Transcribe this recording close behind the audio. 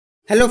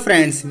Hello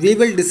friends, we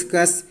will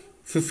discuss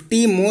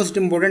 50 most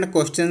important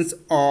questions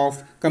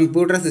of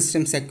computer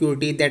system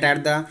security that are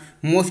the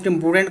most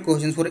important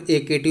questions for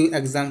AKTU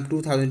exam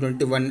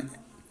 2021.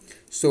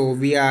 So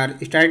we are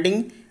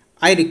starting.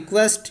 I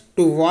request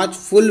to watch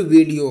full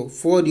video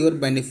for your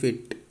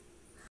benefit.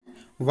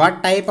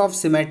 What type of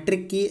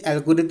symmetric key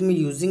algorithm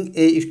using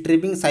a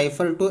stripping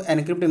cipher to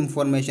encrypt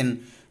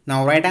information?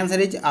 Now right answer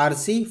is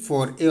RC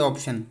for A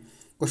option.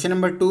 Question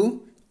number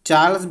 2.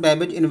 Charles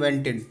Babbage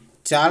invented.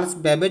 Charles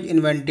Babbage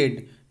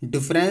invented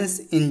difference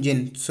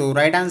engine. So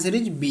right answer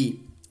is B.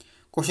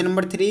 Question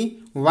number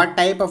 3. What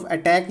type of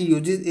attack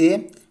uses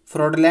a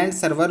fraudulent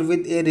server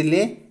with a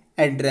relay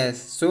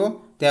address?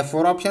 So there are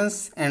four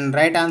options and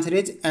right answer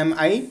is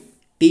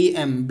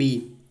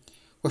MITMB.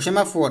 Question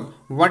number 4.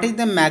 What is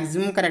the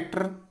maximum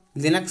character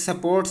Linux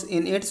supports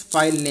in its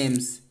file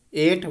names?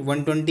 8,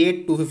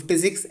 128,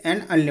 256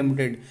 and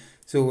unlimited.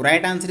 So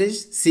right answer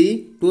is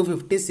C,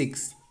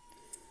 256.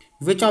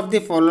 Which of the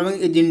following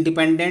is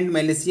independent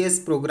malicious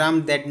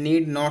program that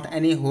need not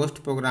any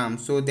host program?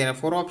 So there are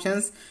four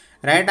options.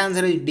 Right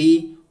answer is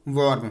D,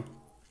 worm.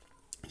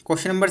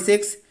 Question number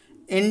 6.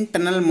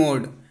 Internal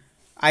mode.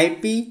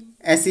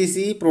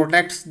 IPsec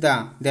protects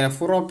there are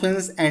four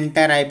options: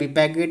 entire IP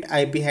packet,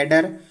 IP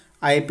header,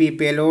 IP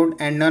payload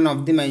and none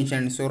of the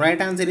mentioned. So right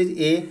answer is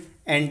A,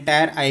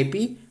 entire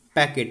IP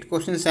packet.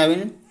 Question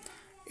 7.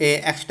 A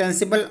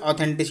extensible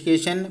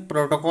authentication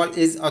protocol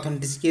is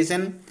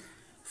authentication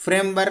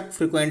framework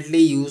frequently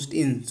used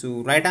in.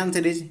 So right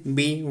answer is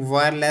B,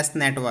 wireless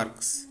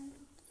networks.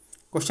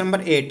 Question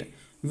number 8.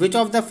 Which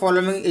of the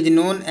following is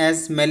known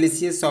as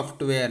malicious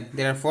software?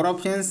 There are four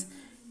options: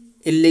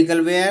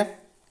 illegalware,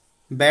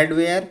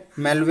 badware,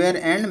 malware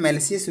and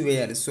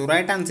maliciousware. So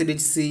right answer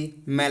is C,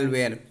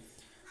 malware.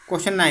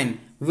 Question 9.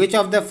 Which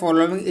of the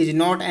following is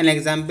not an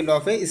example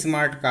of a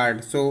smart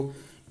card? So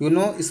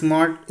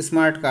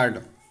smart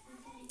card.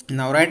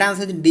 Now right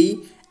answer is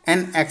D,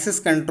 an access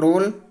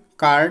control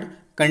card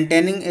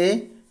containing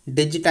a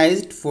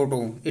digitized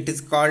photo. It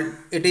is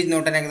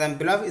not an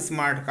example of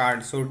smart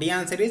card. So D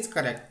answer is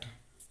correct.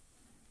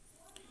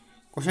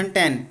 Question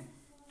 10.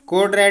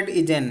 Code Red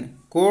is an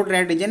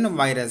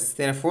virus.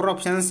 There are four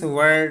options: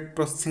 word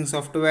processing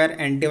software,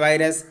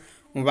 antivirus,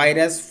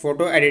 virus,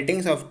 photo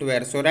editing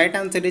software. So right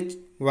answer is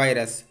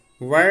virus.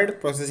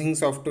 Word processing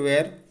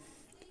software.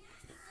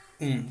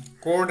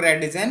 Code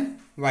Red is an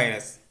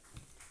virus.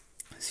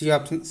 C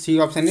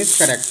option is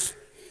correct.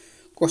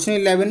 Question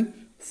 11.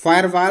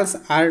 Firewalls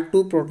are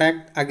to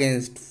protect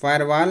against.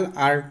 Firewall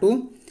are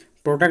to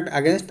protect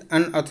against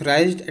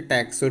unauthorized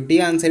attacks. So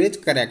D answer is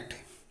correct.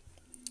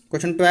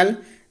 Question 12.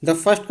 The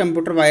first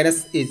computer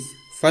virus is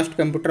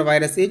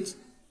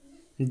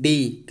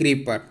D,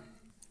 Creeper.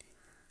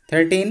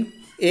 13.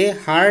 A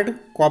hard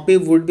copy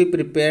would be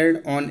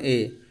prepared on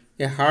a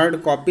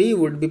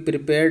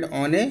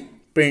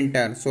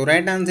printer. So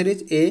right answer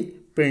is A,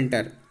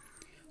 printer.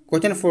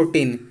 Question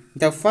 14.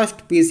 The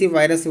first PC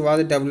virus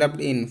was developed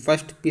in.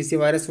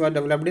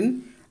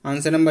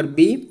 Answer number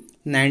B,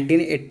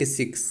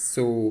 1986.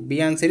 So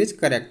B answer is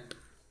correct.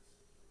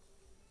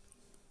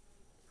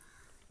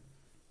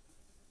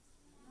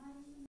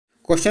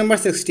 Question number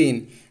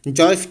 16.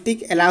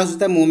 Joystick allows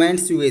the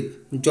movements with.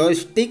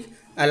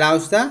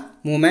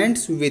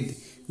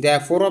 There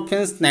are four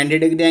options: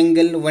 90-degree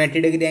angle,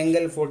 180-degree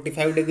angle,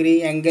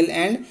 45-degree angle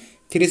and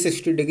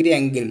 360-degree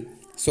angle.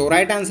 So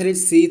right answer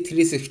is C,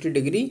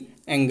 360-degree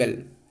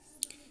angle.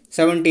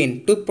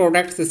 17. To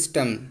protect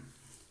system,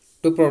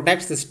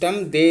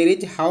 there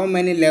is how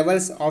many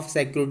levels of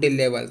security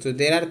level? So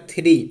there are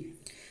three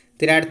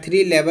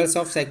levels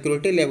of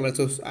security level.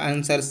 So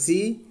answer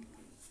C,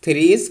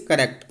 3 is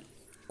correct.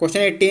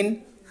 Question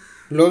 18.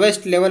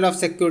 Lowest level of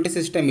security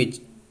system is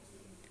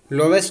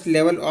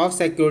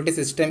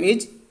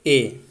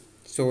A.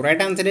 So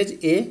right answer is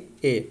A.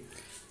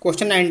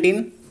 Question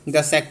 19.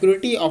 The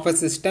security of a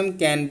system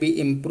can be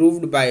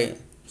improved by.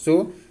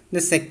 So the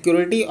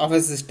security of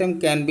a system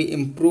can be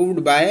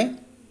improved by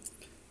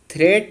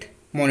threat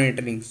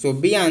monitoring. So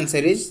B answer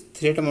is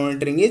threat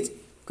monitoring is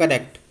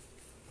correct.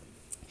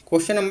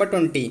 Question number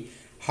 20.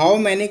 How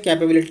many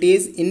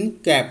capabilities in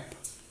CAP?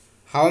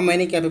 So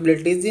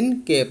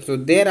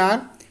there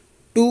are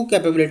two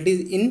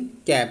capabilities in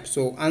CAP.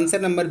 So answer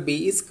number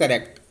B is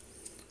correct.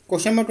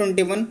 Question number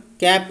 21.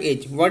 CAP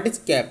is. What is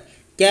CAP?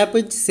 CAP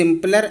is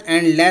simpler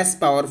and less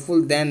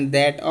powerful than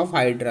that of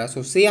Hydra.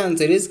 So C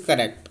answer is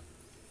correct.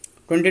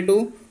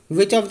 22.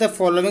 Which of the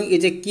following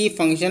is a key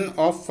function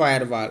of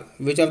firewall?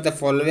 So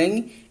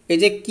monitoring is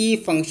the key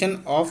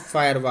function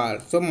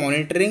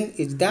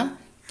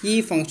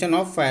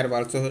of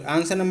firewall. So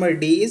answer number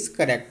D is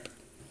correct.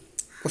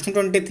 Question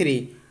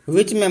 23.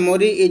 Which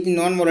memory is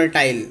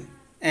non-volatile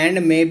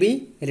and may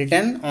be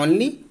written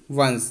only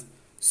once?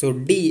 So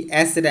D,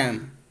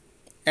 SRAM.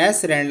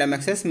 Random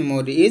access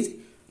memory is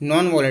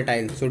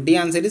non-volatile. So D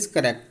answer is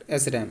correct,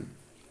 SRAM.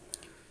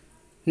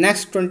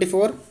 Next,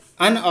 24.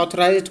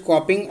 Unauthorized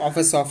copying of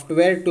a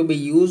software to be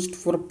used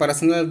for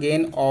personal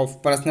gain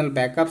of personal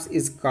backups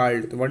is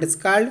called. What is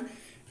called?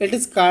 It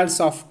is called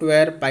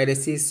software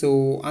piracy.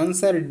 So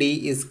answer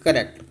D is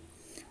correct.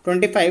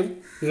 25.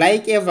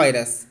 Like a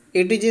virus,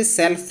 it is a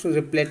self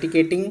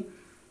replicating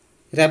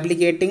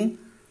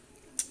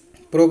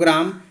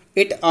program.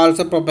 It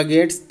also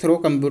propagates through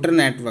computer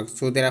networks.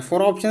 So there are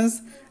four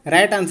options.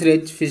 Right answer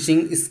is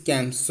phishing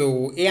scams.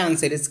 So A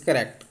answer is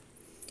correct.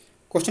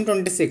 Question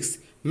 26.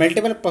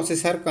 Multiple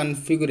processor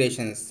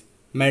configurations.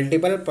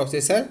 Multiple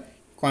processor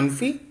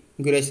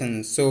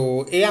configurations.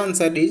 So A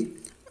answer is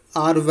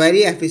are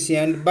very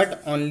efficient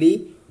but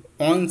only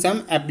on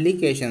some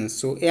applications.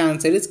 So A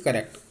answer is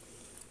correct.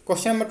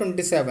 Question number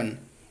 27.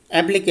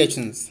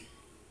 Applications.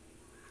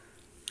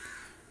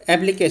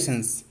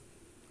 Applications.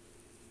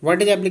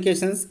 What is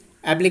applications?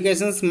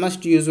 Applications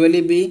must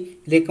usually be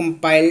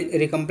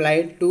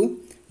recompiled to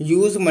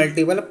use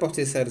multiple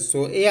processors.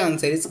 So A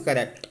answer is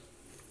correct.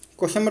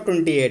 Question number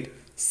 28.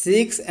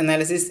 SIX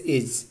analysis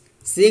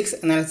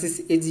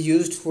is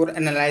used for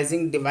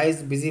analyzing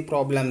device busy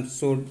problems.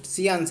 So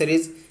C answer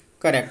is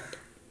correct.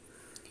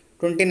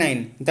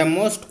 29. The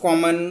most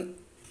common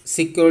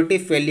security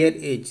failure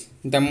is.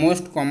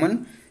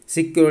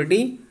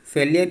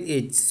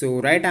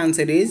 So right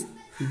answer is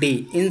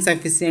D.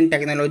 Insufficient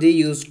technology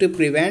used to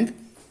prevent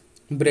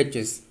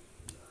breaches.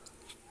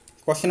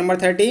 Question number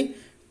 30.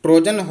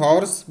 Trojan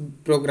horse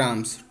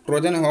programs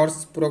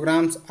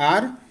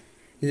are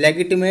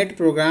legitimate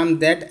programs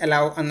that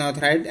allow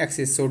unauthorized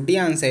access. So D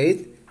answer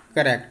is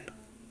correct.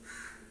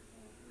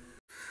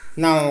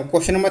 Now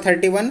question number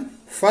 31.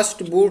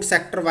 First boot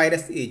sector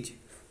virus is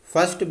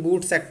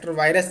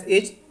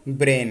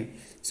brain.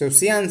 So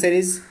C answer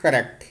is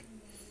correct.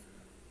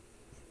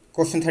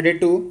 Question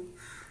 32.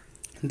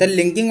 The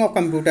linking of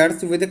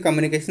computers with a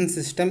communication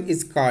system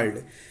is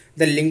called.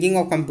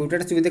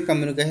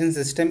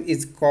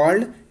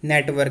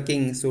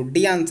 Networking. So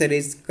D answer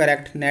is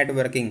correct,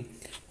 networking.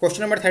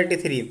 Question number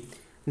 33.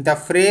 The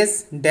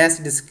phrase dash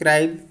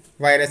describe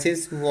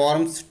viruses,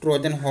 worms,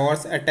 Trojan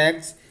horse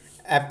attacks,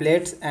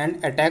 applets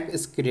and attack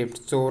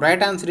scripts. So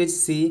right answer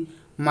is C,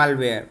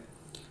 malware.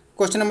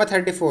 Question number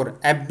 34.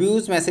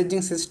 Abuse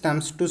messaging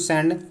systems to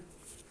send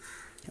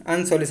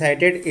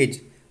unsolicited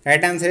is.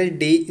 Right answer is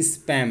D,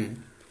 spam.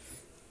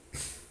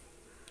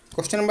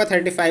 Question number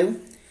 35.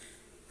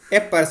 A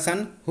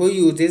person who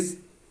uses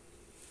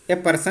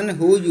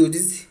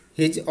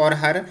his or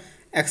her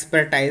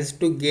expertise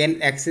to gain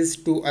access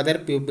to other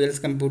people's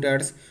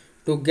computers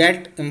to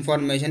get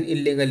information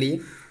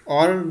illegally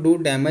or do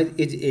damage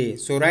is A.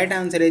 So right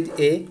answer is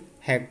A,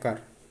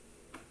 hacker.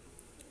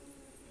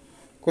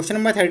 Question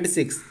number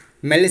 36.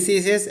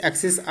 Malicious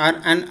access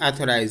are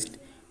unauthorized.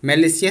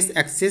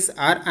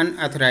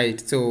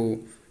 So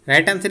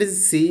right answer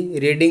is C,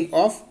 reading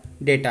of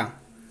data.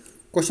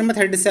 Question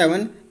number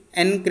 37.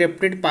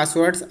 Encrypted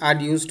passwords are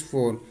used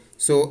for.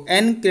 So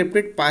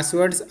encrypted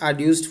passwords are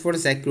used for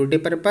security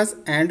purpose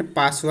and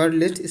password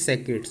list is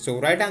secret. So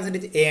right answer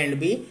is A and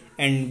B,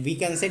 and we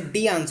can say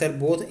D answer,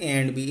 both A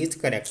and B is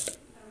correct.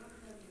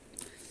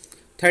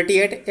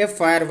 38. A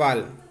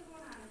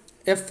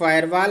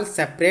firewall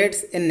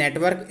separates a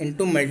network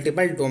into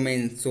multiple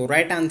domains. So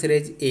right answer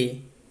is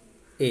A.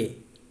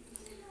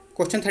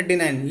 Question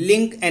 39.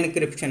 Link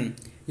encryption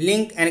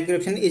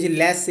is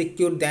less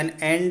secure than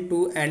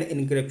end-to-end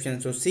encryption.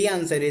 So C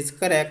answer is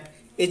correct,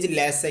 is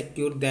less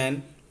secure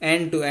than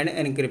end-to-end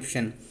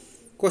encryption.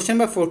 Question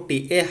number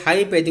 40. A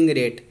high paging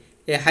rate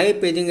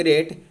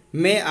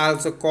may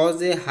also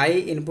cause a high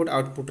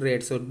input-output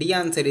rate. So D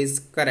answer is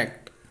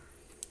correct.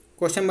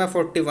 Question number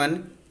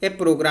 41. A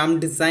program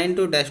designed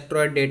to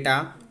destroy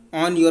data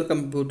on your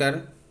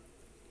computer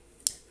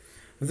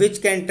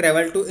which can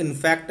travel to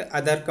infect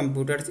other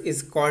computers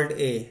is called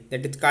a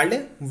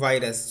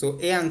virus. So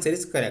A answer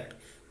is correct.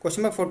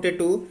 Question number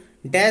 42.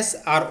 Dash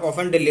are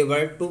often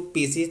delivered to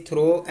PC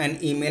through an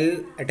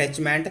email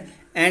attachment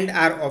and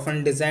are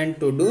often designed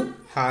to do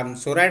harm.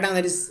 So right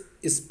answer is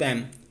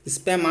spam.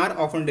 Spam are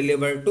often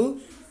delivered to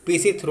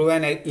PC through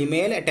an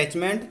email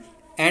attachment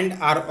and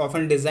are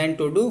often designed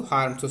to do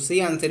harm. So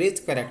C answer is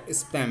correct,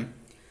 spam.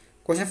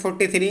 Question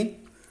 43.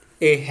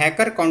 A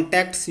hacker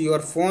contacts your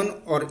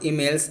phone or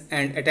emails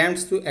and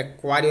attempts to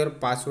acquire your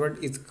password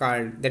is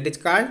called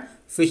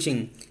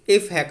phishing.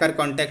 If hacker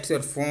contacts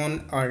your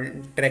phone or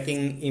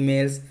tracking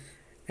emails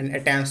and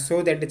attempts,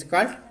 so that is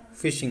called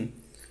phishing.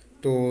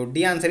 So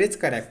D answer is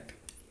correct.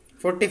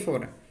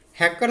 44.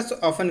 Hackers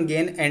often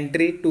gain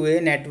entry to a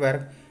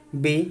network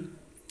by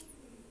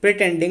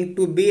pretending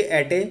to be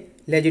at a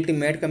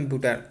legitimate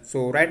computer.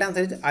 So right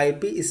answer is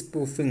IP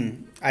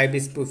spoofing.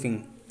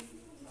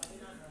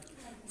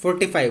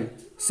 45.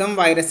 Some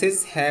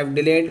viruses have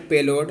delayed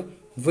payload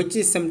which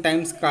is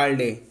sometimes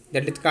called a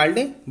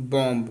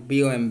bomb.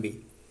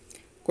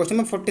 Question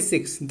number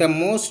 46. The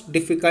most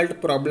difficult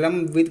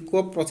problem with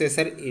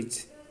coprocessor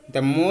is.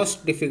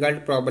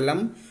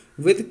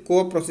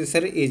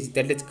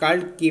 That is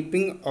called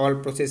keeping all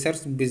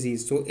processors busy.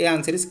 So A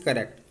answer is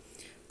correct.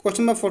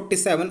 Question number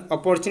 47.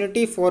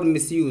 Opportunity for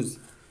misuse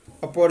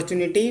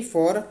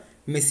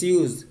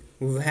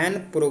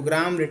when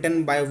program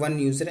written by one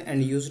user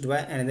and used by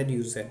another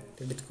user,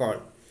 that is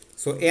called.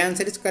 So A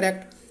answer is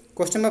correct.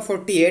 Question number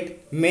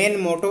 48.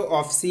 Main motto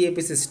of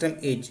CAP system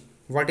is.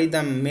 What is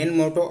the main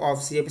motto of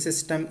CAP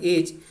system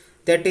is?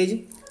 That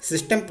is,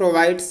 system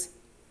provides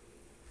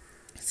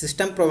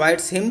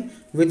him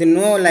with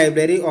no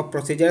library of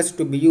procedures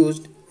to be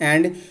used,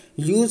 and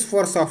use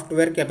for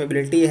software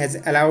capability has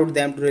allowed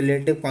them to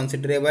relative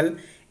considerable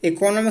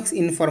economics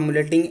in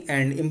formulating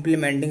and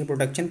implementing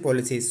protection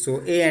policies.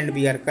 So A and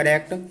B are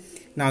correct.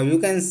 Now you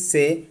can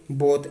say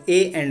both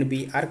A and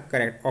B are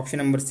correct. Option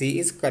number C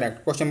is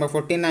correct. Question number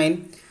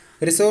 49.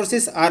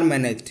 Resources are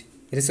managed.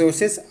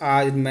 Resources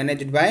are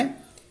managed by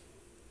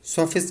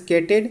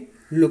sophisticated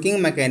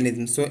looking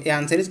mechanism. So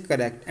answer is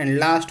correct. And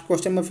last,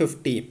 question number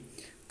 50.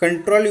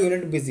 Control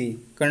unit busy.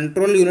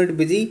 Control unit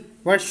busy,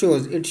 what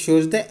shows? It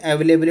shows the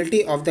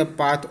availability of the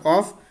path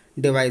of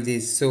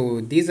devices.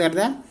 So these are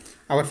the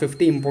our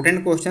 50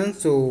 important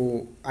questions.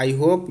 So I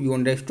hope you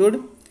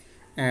understood,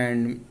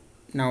 and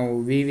now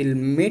we will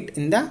meet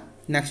in the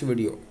next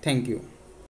video. Thank you.